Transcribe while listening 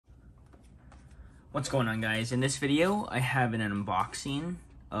What's going on, guys? In this video, I have an unboxing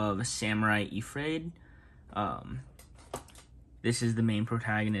of Samurai Ifraid. This is the main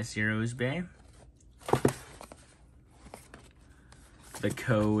protagonist, Zero's Bay. The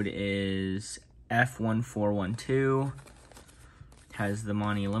code is F1412. Has the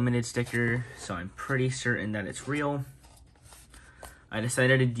Money Limited sticker, so I'm pretty certain that it's real. I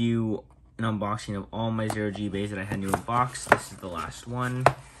decided to do an unboxing of all my 0G bays that I had to unbox. This is the last one,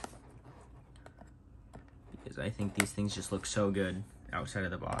 because I think these things just look so good outside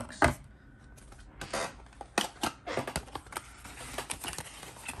of the box.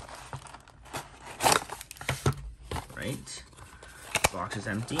 Right, box is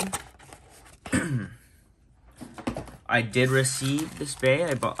empty. I did receive this bay.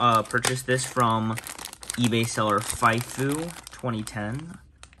 I purchased this from eBay seller Faifu 2010.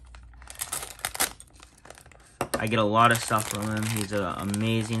 I get a lot of stuff from him. He's an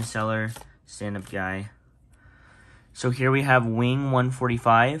amazing seller, stand-up guy. So here we have wing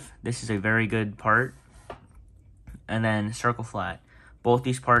 145. This is a very good part. And then circle flat. Both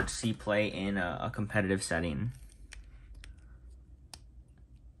these parts see play in a competitive setting.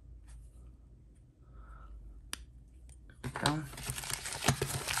 Go.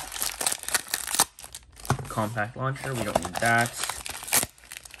 Compact launcher, we don't need that.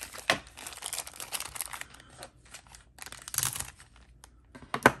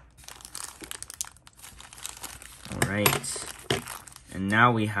 Alright, and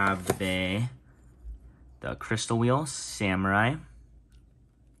now we have the crystal wheel Samurai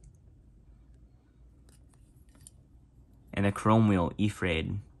and the chrome wheel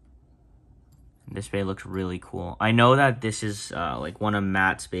Ifraid. This bay looks really cool. I know that this is like one of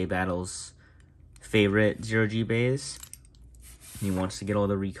Matt's Bay Battle's favorite 0G bays. He wants to get all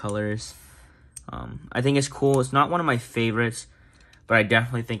the recolors. I think it's cool. It's not one of my favorites, but I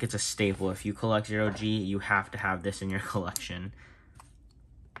definitely think it's a staple. If you collect 0G, you have to have this in your collection.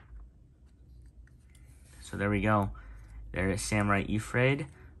 So there we go. There is Samurai Ifraid.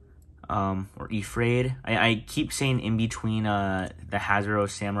 Or Ifraid. I keep saying in between the Hasbro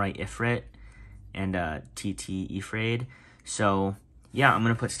Samurai Ifrit and TT Ifraid. So yeah, I'm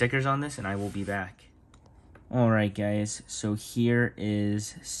gonna put stickers on this and I will be back. Alright guys, so here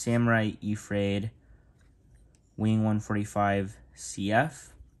is Samurai Ifraid Wing 145 CF.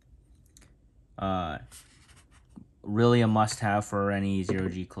 Really a must-have for any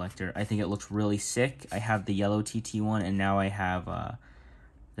 0G collector. I think it looks really sick. I have the yellow TT one, and now I have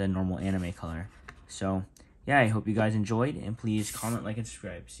the normal anime color. So yeah, I hope you guys enjoyed, and please comment, like, and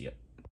subscribe. See ya.